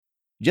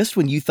Just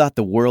when you thought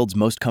the world's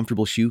most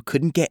comfortable shoe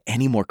couldn't get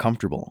any more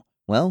comfortable,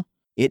 well,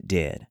 it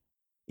did.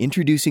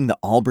 Introducing the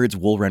Allbirds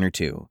Wool Runner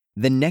 2,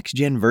 the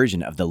next-gen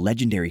version of the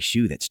legendary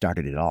shoe that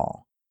started it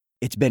all.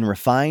 It's been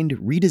refined,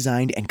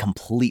 redesigned, and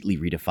completely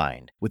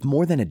redefined with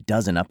more than a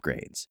dozen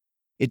upgrades.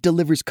 It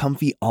delivers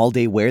comfy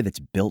all-day wear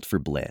that's built for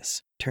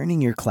bliss,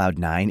 turning your Cloud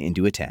 9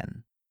 into a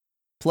 10.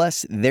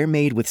 Plus, they're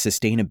made with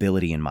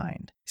sustainability in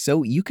mind,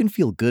 so you can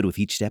feel good with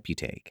each step you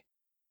take.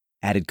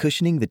 Added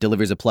cushioning that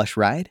delivers a plush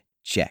ride?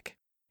 Check.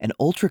 An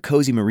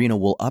ultra-cozy merino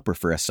wool upper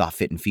for a soft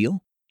fit and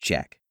feel?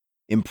 Check.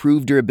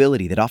 Improved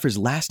durability that offers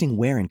lasting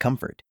wear and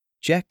comfort?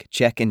 Check,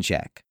 check, and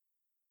check.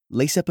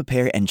 Lace up a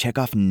pair and check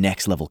off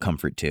next-level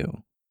comfort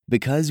too.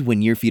 Because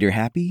when your feet are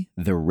happy,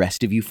 the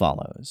rest of you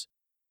follows.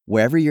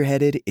 Wherever you're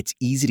headed, it's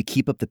easy to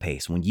keep up the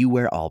pace when you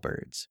wear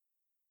Allbirds.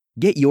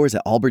 Get yours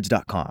at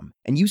allbirds.com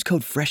and use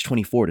code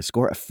FRESH24 to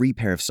score a free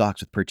pair of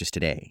socks with purchase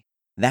today.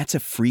 That's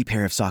a free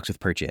pair of socks with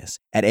purchase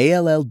at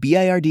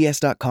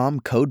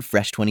allbirds.com, code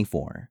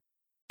FRESH24.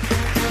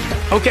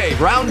 Okay,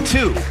 round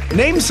two.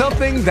 Name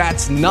something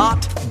that's not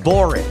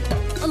boring.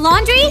 A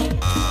laundry?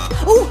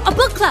 Ooh, a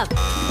book club.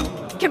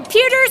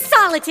 Computer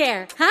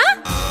solitaire,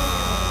 huh?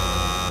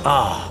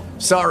 Ah,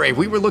 sorry,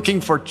 we were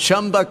looking for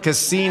Chumba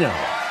Casino.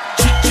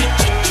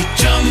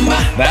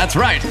 That's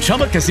right,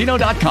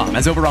 ChumbaCasino.com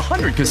has over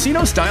 100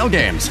 casino-style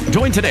games.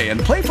 Join today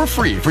and play for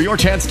free for your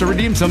chance to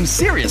redeem some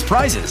serious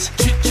prizes.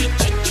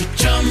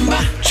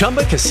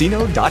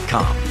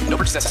 ChumbaCasino.com. No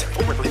purchase necessary.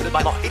 Void where prohibited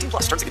by law. 18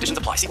 plus. Terms and conditions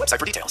apply. See website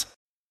for details.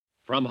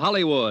 From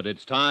Hollywood,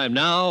 it's time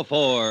now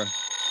for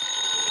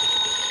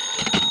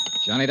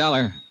Johnny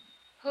Dollar.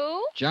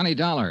 Who? Johnny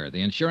Dollar,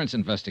 the insurance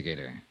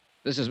investigator.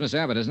 This is Miss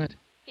Abbott, isn't it?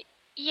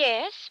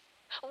 Yes.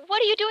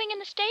 What are you doing in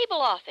the stable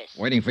office?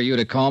 Waiting for you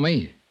to call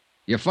me.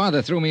 Your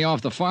father threw me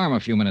off the farm a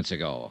few minutes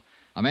ago.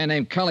 A man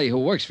named Cully who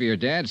works for your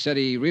dad said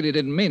he really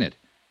didn't mean it.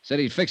 Said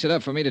he'd fix it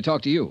up for me to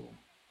talk to you.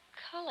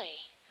 Cully.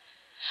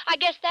 I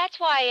guess that's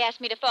why he asked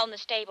me to phone the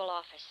stable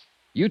office.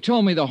 You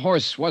told me the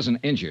horse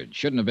wasn't injured,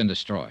 shouldn't have been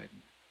destroyed.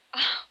 Oh,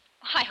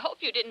 I hope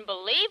you didn't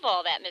believe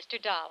all that, Mr.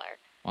 Dollar.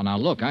 Well, now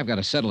look, I've got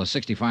to settle a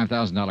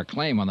 $65,000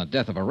 claim on the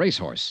death of a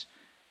racehorse.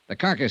 The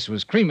carcass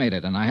was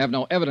cremated, and I have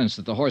no evidence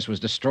that the horse was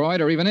destroyed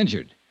or even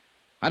injured.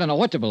 I don't know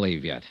what to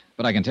believe yet,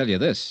 but I can tell you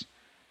this.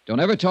 Don't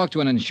ever talk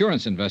to an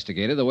insurance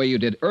investigator the way you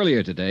did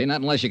earlier today,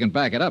 not unless you can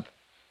back it up.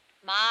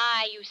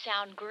 My, you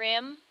sound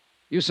grim.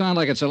 You sound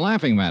like it's a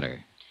laughing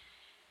matter.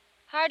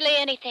 Hardly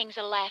anything's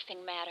a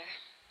laughing matter.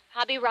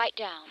 I'll be right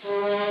down.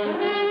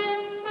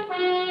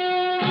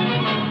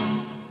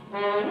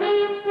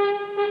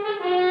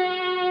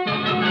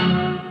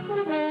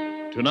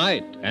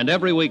 Tonight and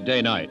every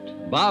weekday night,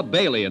 Bob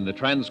Bailey in the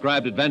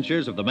transcribed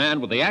adventures of the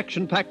man with the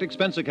action-packed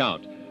expense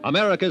account,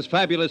 America's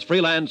fabulous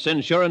freelance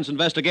insurance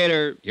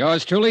investigator.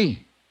 Yours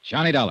truly,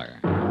 Johnny Dollar.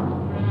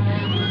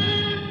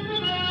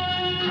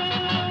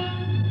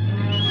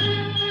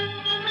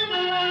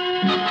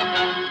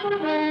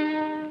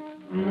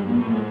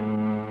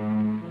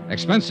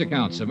 Expense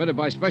account submitted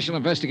by Special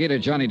Investigator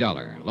Johnny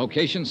Dollar.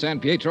 Location, San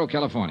Pietro,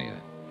 California.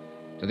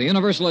 To the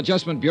Universal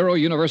Adjustment Bureau,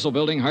 Universal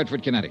Building,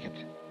 Hartford, Connecticut.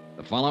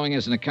 The following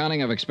is an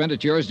accounting of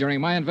expenditures during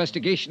my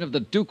investigation of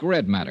the Duke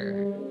Red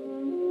matter.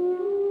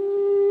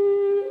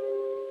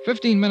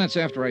 15 minutes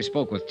after I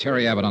spoke with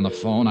Terry Abbott on the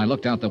phone, I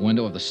looked out the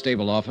window of the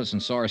stable office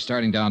and saw her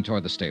starting down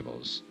toward the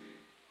stables.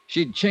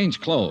 She'd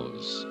changed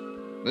clothes.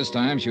 This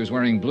time she was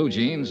wearing blue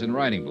jeans and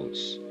riding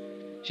boots.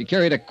 She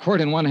carried a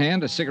quirt in one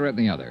hand, a cigarette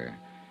in the other.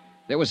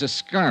 There was a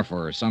scarf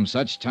or some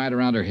such tied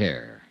around her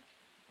hair.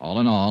 All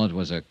in all, it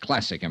was a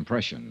classic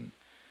impression.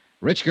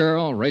 Rich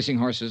girl, racing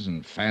horses,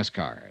 and fast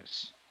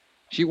cars.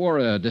 She wore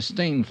a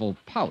disdainful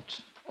pout,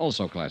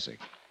 also classic.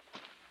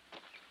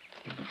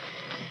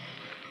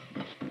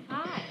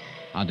 Hi.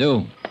 How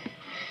do?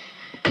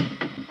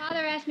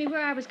 Father asked me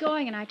where I was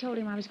going, and I told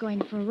him I was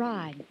going for a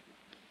ride.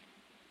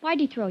 Why'd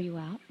he throw you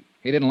out?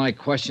 He didn't like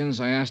questions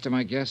I asked him,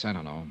 I guess. I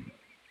don't know.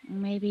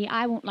 Maybe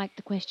I won't like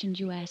the questions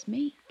you ask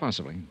me.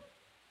 Possibly.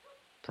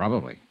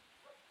 Probably.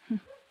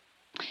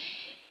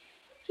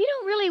 You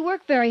don't really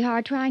work very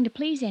hard trying to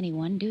please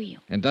anyone, do you?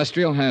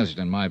 Industrial hazard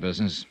in my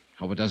business.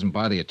 Hope it doesn't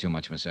bother you too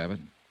much, Miss Abbott.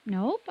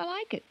 Nope, I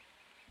like it.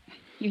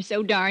 You're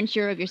so darn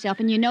sure of yourself,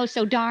 and you know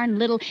so darn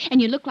little,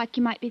 and you look like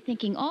you might be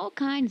thinking all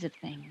kinds of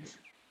things.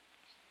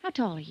 How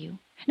tall are you?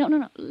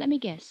 No, let me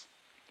guess.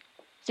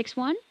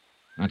 6'1"?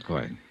 Not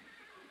quite.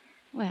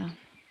 Well,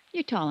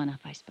 you're tall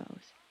enough, I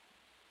suppose.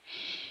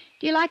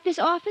 Do you like this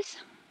office?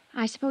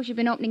 I suppose you've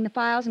been opening the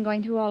files and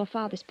going through all of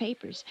Father's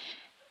papers.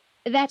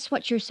 That's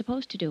what you're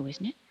supposed to do,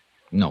 isn't it?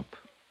 Nope.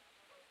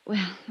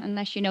 Well,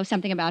 unless you know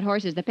something about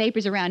horses, the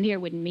papers around here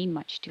wouldn't mean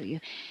much to you.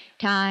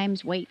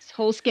 Times, weights,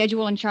 whole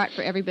schedule and chart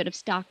for every bit of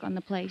stock on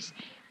the place.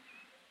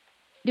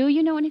 Do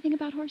you know anything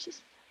about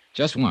horses?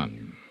 Just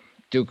one.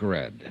 Duke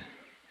Red.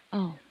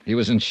 Oh. He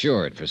was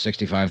insured for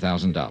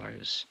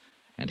 $65,000.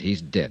 And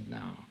he's dead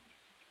now.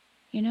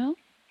 You know,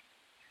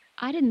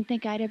 I didn't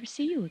think I'd ever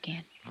see you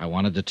again. I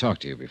wanted to talk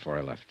to you before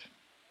I left.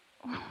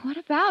 What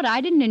about? I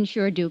didn't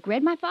insure Duke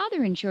Red. My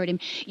father insured him.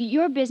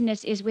 Your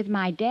business is with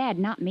my dad,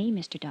 not me,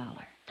 Mr.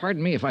 Dollar.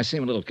 Pardon me if I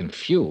seem a little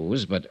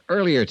confused, but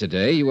earlier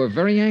today you were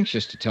very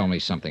anxious to tell me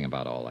something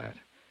about all that.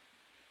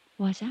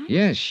 Was I?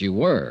 Yes, you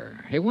were.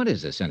 Hey, what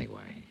is this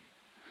anyway?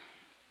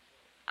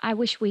 I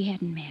wish we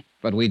hadn't met.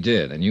 But we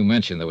did, and you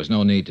mentioned there was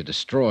no need to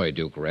destroy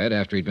Duke Red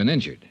after he'd been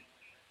injured.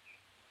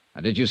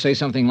 Now, did you say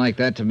something like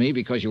that to me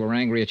because you were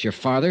angry at your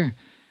father,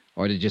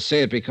 or did you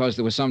say it because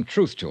there was some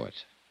truth to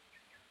it?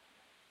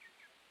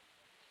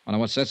 Well, now,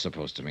 what's that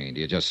supposed to mean?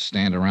 Do you just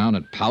stand around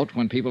and pout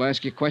when people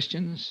ask you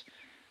questions?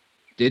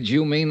 Did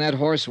you mean that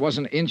horse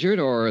wasn't injured,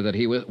 or that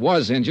he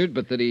was injured,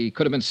 but that he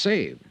could have been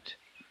saved?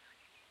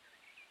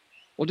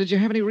 Well, did you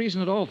have any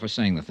reason at all for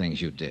saying the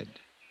things you did?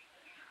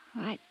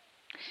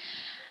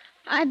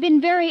 I've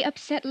been very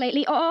upset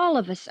lately. All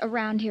of us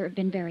around here have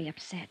been very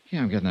upset.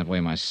 Yeah, I'm getting that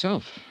way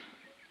myself.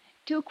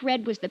 Duke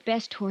Red was the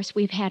best horse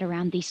we've had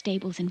around these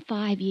stables in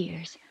 5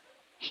 years.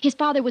 His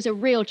father was a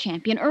real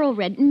champion, Earl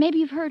Red, and maybe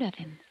you've heard of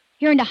him.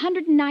 He earned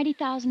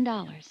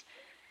 $190,000.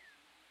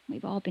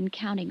 We've all been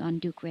counting on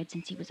Duke Red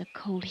since he was a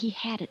colt. He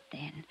had it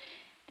then.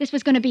 This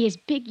was going to be his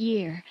big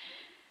year.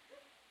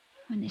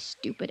 When this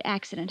stupid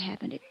accident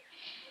happened, it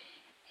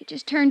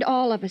just turned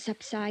all of us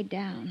upside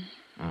down.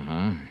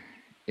 Uh-huh.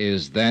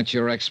 Is that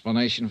your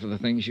explanation for the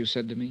things you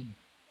said to me?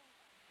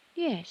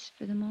 Yes,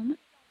 for the moment.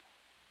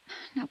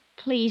 Now,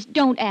 please,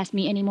 don't ask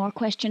me any more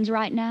questions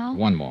right now.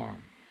 One more.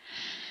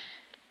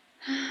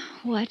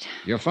 What?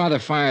 Your father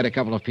fired a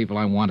couple of people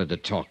I wanted to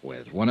talk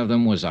with. One of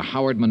them was a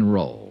Howard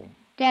Monroe.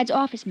 Dad's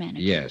office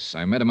manager. Yes,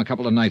 I met him a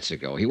couple of nights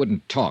ago. He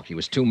wouldn't talk. He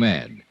was too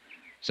mad.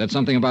 Said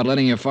something about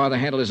letting your father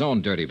handle his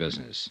own dirty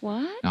business.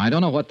 What? Now, I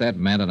don't know what that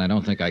meant, and I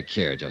don't think I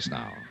care just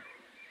now.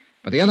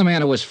 But the other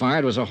man who was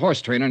fired was a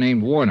horse trainer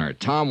named Warner,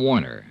 Tom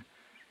Warner.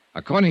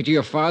 According to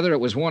your father, it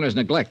was Warner's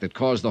neglect that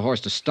caused the horse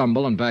to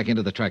stumble and back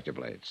into the tractor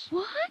blades.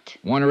 What?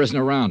 Warner isn't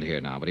around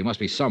here now, but he must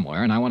be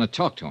somewhere, and I want to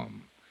talk to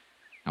him.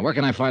 Now, where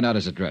can I find out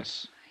his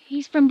address?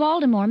 He's from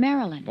Baltimore,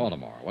 Maryland.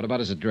 Baltimore. What about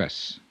his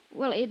address?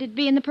 Well, it'd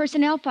be in the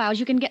personnel files.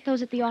 You can get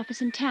those at the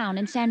office in town,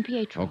 in San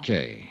Pietro.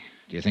 Okay.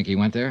 Do you think he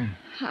went there?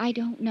 I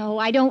don't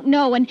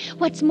know. And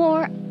what's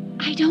more,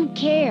 I don't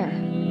care.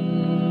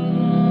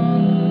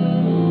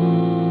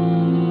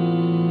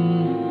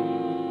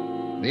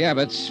 The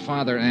Abbotts,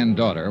 father and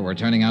daughter, were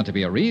turning out to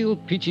be a real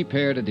peachy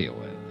pair to deal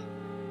with.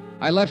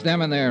 I left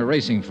them in their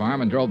racing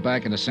farm and drove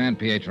back into San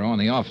Pietro and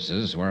the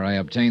offices where I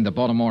obtained the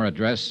Baltimore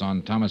address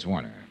on Thomas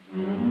Warner.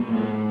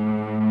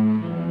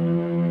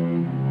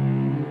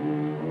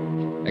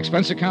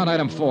 Expense account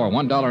item 4,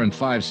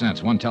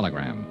 $1.05, one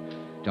telegram.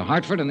 To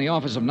Hartford in the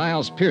office of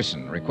Niles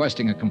Pearson,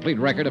 requesting a complete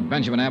record of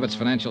Benjamin Abbott's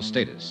financial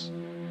status.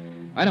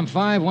 Item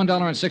 5,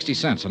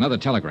 $1.60, another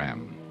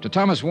telegram. To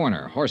Thomas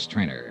Warner, horse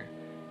trainer,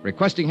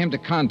 requesting him to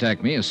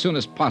contact me as soon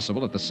as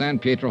possible at the San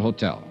Pietro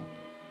Hotel.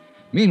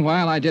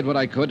 Meanwhile, I did what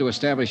I could to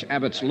establish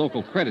Abbott's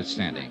local credit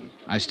standing.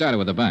 I started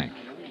with the bank.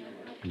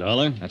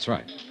 Dollar? That's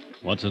right.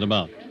 What's it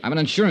about? I'm an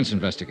insurance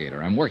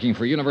investigator. I'm working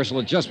for Universal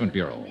Adjustment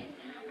Bureau.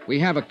 We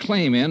have a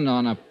claim in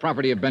on a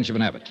property of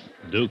Benjamin Abbott.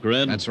 Duke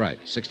Red? That's right,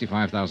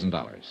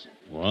 $65,000.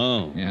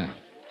 Wow. Yeah.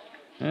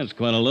 That's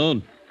quite a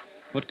load.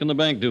 What can the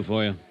bank do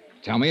for you?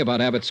 Tell me about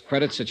Abbott's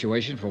credit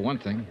situation, for one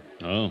thing.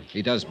 Oh.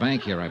 He does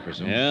bank here, I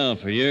presume. Yeah,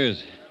 for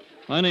years.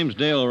 My name's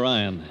Dale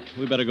Ryan.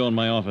 We better go in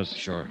my office.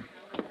 Sure.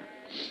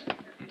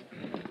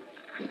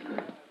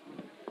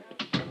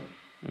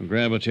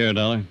 Grab a chair,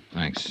 Dollar.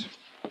 Thanks.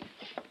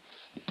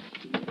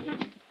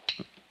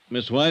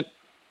 Miss White,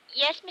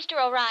 Yes, Mr.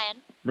 O'Ryan.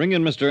 bring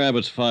in Mr.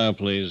 Abbott's file,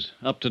 please.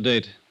 Up to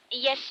date.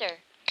 Yes, sir.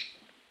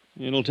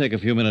 It'll take a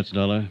few minutes,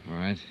 Dollar. All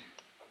right.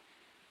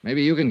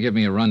 Maybe you can give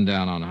me a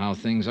rundown on how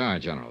things are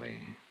generally.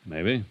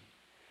 Maybe.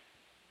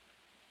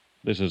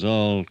 This is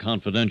all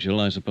confidential,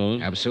 I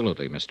suppose.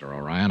 Absolutely, Mr.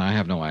 O'Ryan. I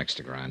have no axe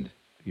to grind.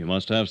 You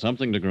must have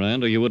something to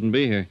grind, or you wouldn't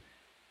be here.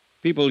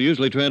 People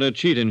usually try to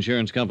cheat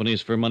insurance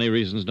companies for money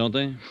reasons, don't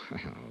they? Well,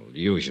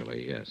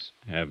 usually, yes.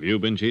 Have you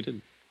been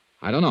cheated?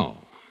 I don't know.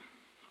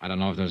 I don't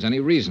know if there's any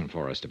reason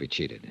for us to be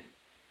cheated.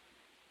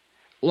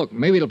 Look,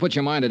 maybe it'll put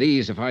your mind at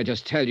ease if I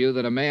just tell you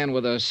that a man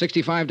with a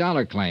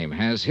 $65 claim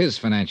has his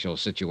financial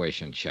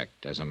situation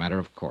checked as a matter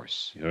of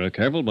course. You're a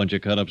careful bunch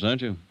of cut-ups,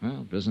 aren't you?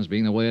 Well, business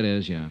being the way it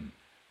is, yeah.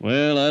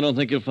 Well, I don't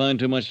think you'll find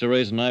too much to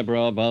raise an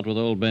eyebrow about with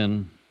old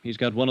Ben. He's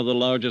got one of the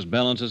largest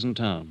balances in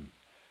town.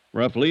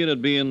 Roughly,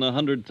 it'd be in the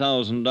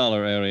 $100,000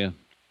 area.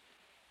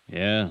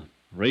 Yeah,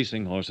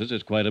 racing horses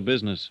is quite a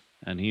business,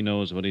 and he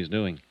knows what he's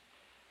doing.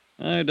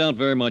 I doubt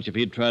very much if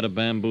he'd try to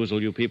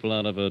bamboozle you people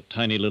out of a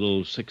tiny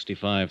little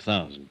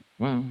 $65,000.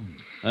 Well,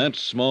 That's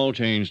small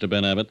change to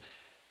Ben Abbott.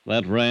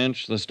 That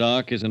ranch, the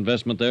stock, his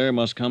investment there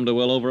must come to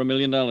well over $1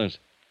 million.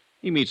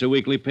 He meets a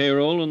weekly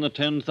payroll in the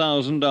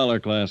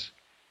 $10,000 class.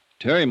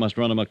 Terry must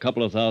run him a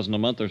couple of thousand a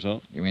month or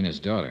so. you mean his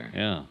daughter?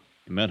 Yeah.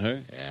 You met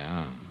her?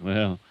 Yeah.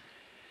 Well,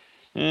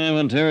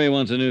 when Terry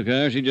wants a new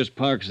car, she just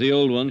parks the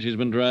old one she's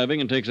been driving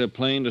and takes a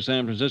plane to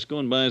San Francisco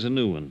and buys a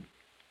new one.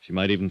 She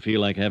might even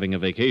feel like having a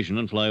vacation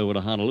and fly over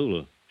to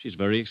Honolulu. She's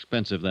very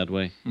expensive that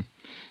way.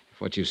 If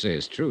If what you say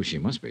is true, she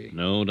must be.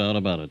 No doubt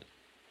about it.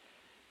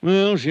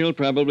 Well, she'll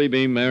probably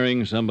be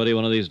marrying somebody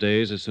one of these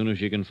days as soon as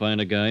she can find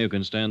a guy who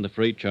can stand the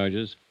freight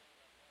charges.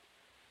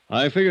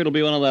 I figure it'll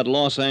be one of that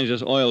Los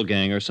Angeles oil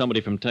gang or somebody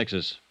from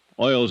Texas.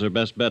 Oil's her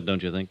best bet,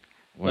 don't you think?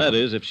 Well, that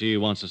is, if she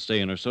wants to stay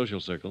in her social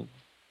circle.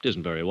 It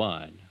isn't very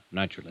wide,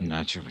 naturally.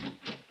 Naturally.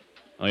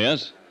 Oh,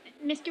 yes?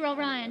 Mr.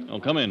 O'Ryan. Oh,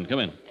 come in.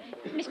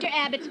 Mr.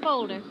 Abbott's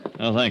folder.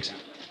 Oh, thanks.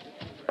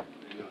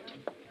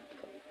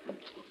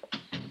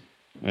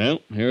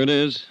 Well, here it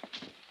is.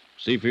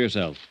 See for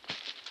yourself.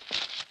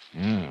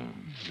 Yeah.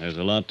 There's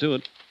a lot to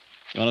it.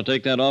 You want to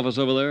take that office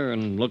over there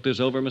and look this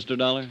over, Mr.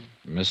 Dollar?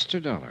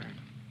 Mr. Dollar.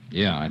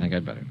 Yeah, I think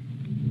I'd better.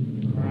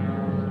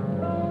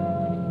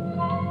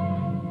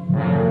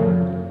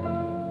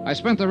 I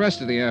spent the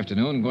rest of the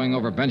afternoon going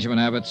over Benjamin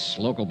Abbott's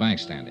local bank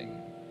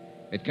standing.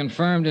 It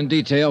confirmed in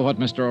detail what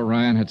Mr.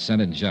 O'Ryan had said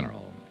in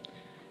general.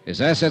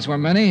 His assets were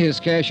many, his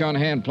cash on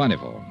hand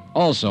plentiful.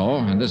 Also,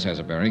 and this has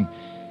a bearing,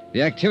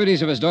 the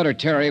activities of his daughter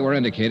Terry were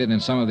indicated in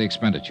some of the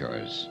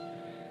expenditures.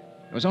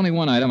 There was only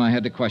one item I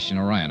had to question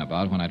Orion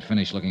about when I'd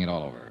finished looking it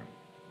all over.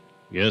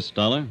 Yes,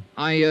 Dollar?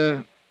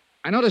 I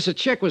noticed a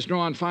check was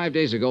drawn 5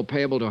 days ago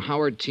payable to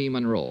Howard T.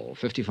 Monroe,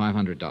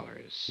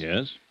 $5,500.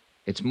 Yes?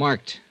 It's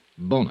marked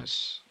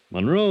bonus.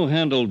 Monroe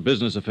handled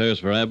business affairs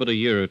for Abbott a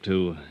year or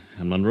two,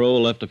 and Monroe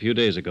left a few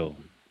days ago.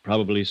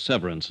 Probably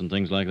severance and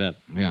things like that.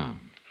 Yeah.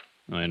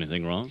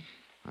 Anything wrong?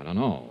 I don't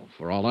know.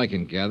 For all I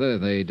can gather,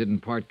 they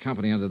didn't part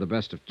company under the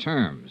best of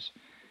terms.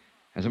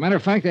 As a matter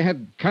of fact, they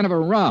had kind of a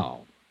row.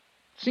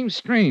 Seems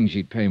strange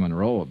he'd pay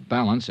Monroe a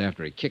balance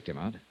after he kicked him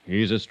out.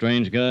 He's a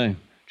strange guy.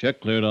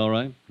 Check cleared all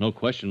right. No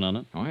question on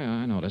it. Oh, yeah,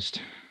 I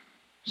noticed.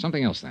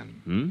 Something else,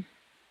 then.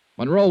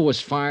 Monroe was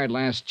fired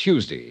last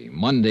Tuesday.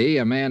 Monday,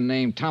 a man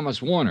named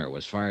Thomas Warner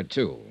was fired,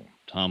 too.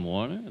 Tom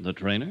Warner, the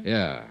trainer?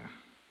 Yeah.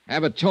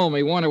 Abbott told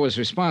me Warner was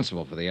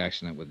responsible for the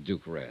accident with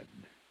Duke Red.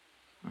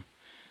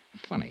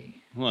 Funny.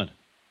 What?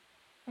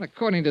 Well,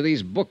 according to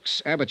these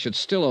books, Abbott should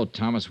still owe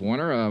Thomas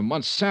Warner a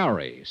month's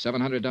salary,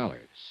 $700.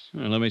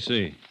 Let me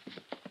see.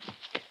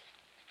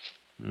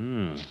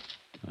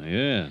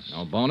 Yes.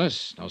 No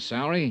bonus, no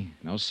salary,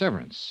 no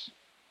severance.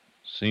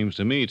 Seems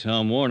to me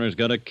Tom Warner's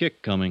got a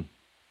kick coming.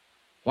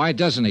 Why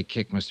doesn't he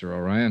kick, Mr.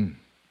 O'Ryan?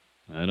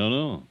 I don't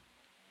know.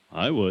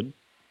 I would.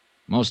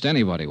 Most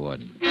anybody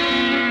would.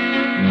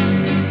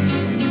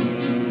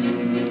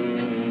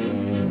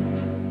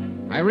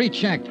 I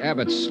rechecked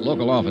Abbott's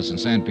local office in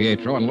San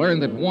Pietro and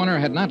learned that Warner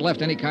had not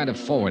left any kind of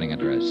forwarding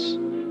address.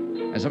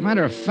 As a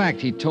matter of fact,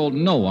 he told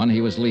no one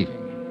he was leaving.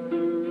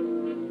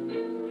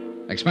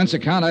 Expense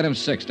account item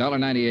 6,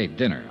 $1.98,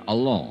 dinner,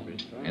 alone,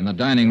 in the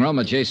dining room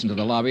adjacent to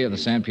the lobby of the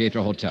San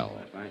Pietro Hotel.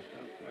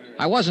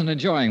 I wasn't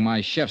enjoying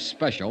my chef's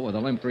special with a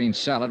limp green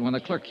salad when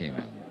the clerk came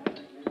in.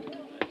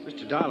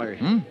 Mr. Dollar.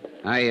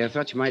 I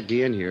thought you might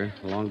be in here.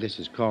 A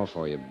long-distance call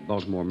for you,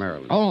 Baltimore,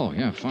 Maryland. Oh,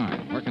 yeah,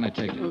 fine. Where can I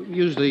take you?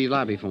 Use the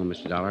lobby phone,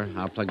 Mr. Dollar.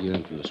 I'll plug you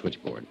in from the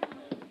switchboard.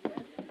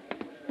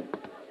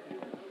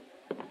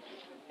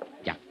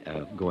 Yeah,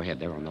 go ahead.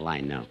 They're on the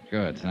line now.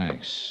 Good,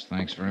 thanks.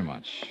 Thanks very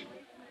much.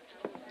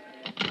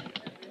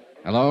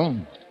 Hello?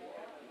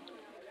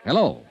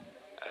 Hello?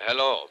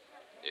 Hello.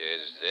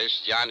 Is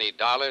this Johnny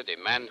Dollar, the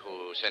man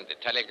who sent the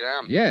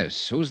telegram?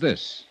 Yes, who's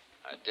this?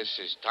 This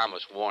is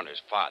Thomas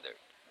Warner's father.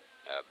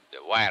 The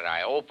wire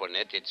I opened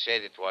it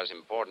said it was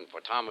important for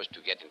Thomas to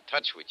get in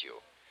touch with you.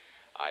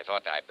 I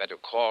thought I'd better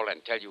call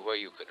and tell you where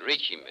you could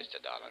reach him,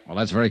 Mr. Dollar. Well,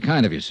 that's very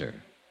kind of you, sir.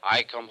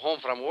 I come home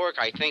from work.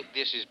 I think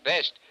this is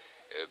best.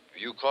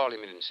 You call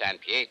him in San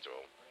Pietro.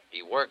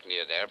 He worked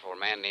near there for a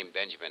man named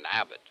Benjamin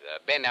Abbott.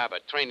 Ben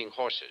Abbott, training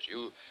horses.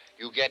 You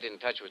get in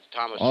touch with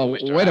Thomas. Oh,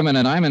 Mr. wait a Abbott.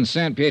 minute. I'm in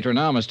San Pietro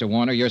now, Mr.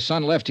 Warner. Your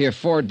son left here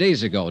 4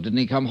 days ago. Didn't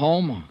he come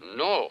home?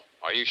 No.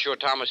 Are you sure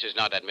Thomas is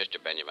not at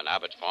Mr. Benjamin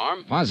Abbott's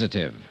farm?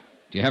 Positive.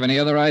 Do you have any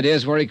other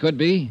ideas where he could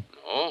be?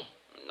 No.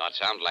 Not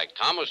sound like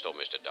Thomas, though,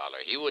 Mr. Dollar.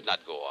 He would not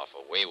go off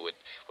away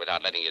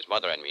without letting his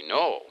mother and me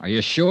know. Are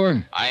you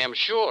sure? I am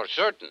sure,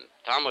 certain.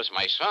 Thomas,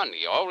 my son,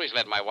 he always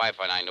let my wife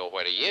and I know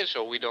where he is,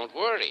 so we don't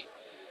worry.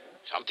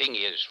 Something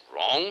is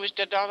wrong,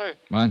 Mr. Dollar?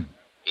 What?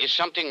 Is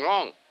something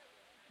wrong?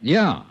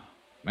 Yeah.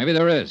 Maybe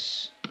there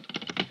is.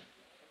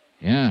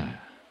 Yeah.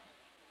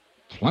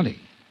 Plenty.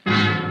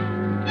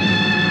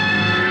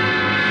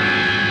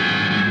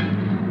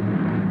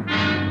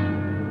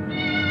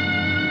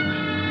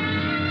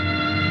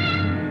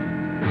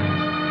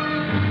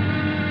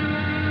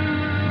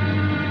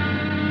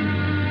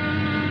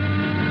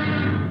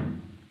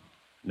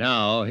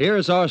 Now,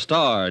 here's our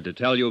star to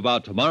tell you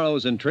about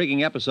tomorrow's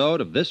intriguing episode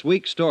of this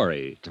week's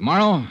story.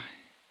 Tomorrow?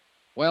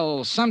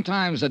 Well,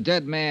 sometimes a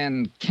dead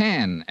man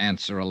can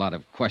answer a lot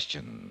of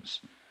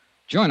questions.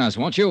 Join us,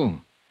 won't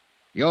you?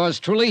 Yours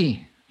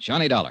truly,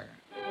 Johnny Dollar.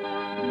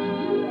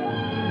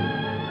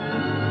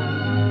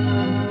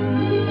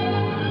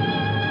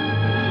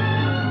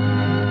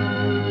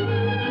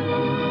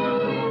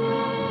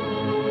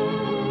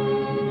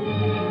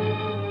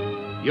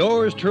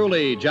 Yours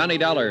truly, Johnny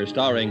Dollar,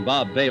 starring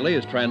Bob Bailey,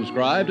 is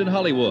transcribed in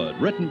Hollywood.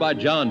 Written by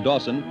John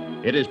Dawson,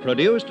 it is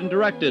produced and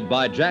directed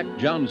by Jack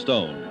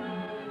Johnstone.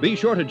 Be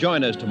sure to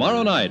join us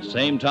tomorrow night,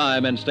 same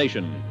time and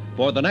station,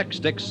 for the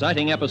next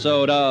exciting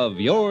episode of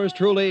Yours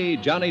Truly,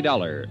 Johnny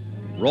Dollar.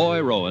 Roy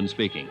Rowan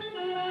speaking.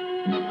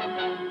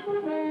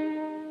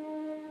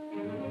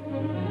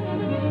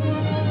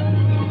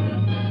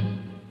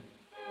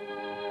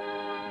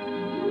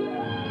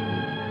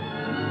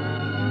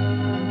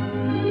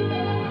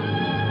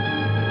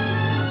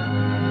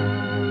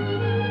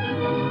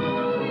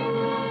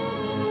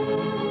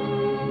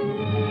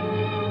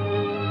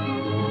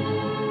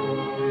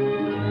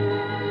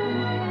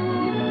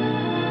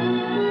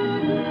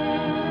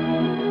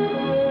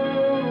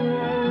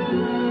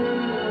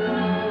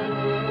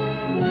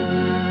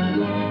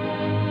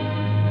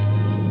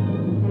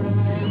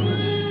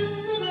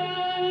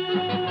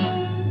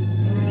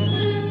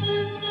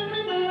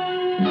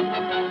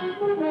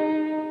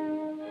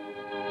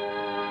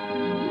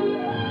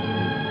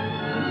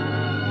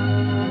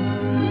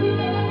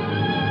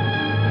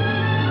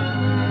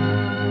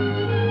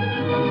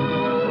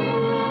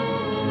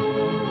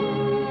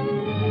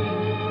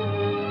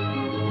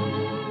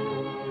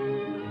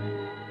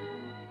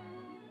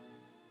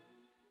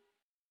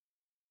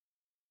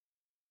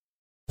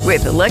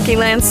 With the Lucky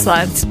Land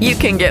Slots, you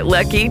can get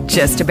lucky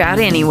just about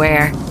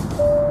anywhere.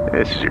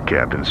 This is your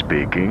captain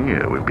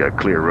speaking. We've got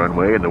clear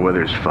runway and the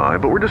weather's fine,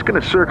 but we're just going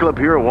to circle up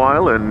here a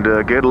while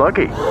and get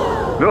lucky.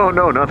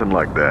 No, nothing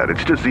like that.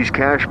 It's just these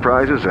cash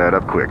prizes add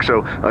up quick.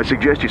 So I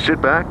suggest you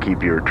sit back,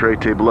 keep your tray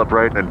table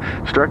upright, and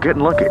start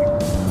getting lucky.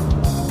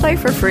 Play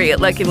for free at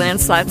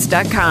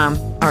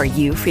LuckyLandSlots.com. Are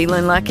you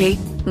feeling lucky?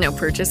 No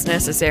purchase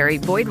necessary.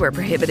 Void where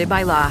prohibited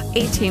by law.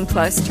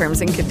 18+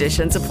 terms and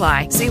conditions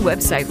apply. See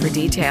website for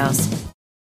details.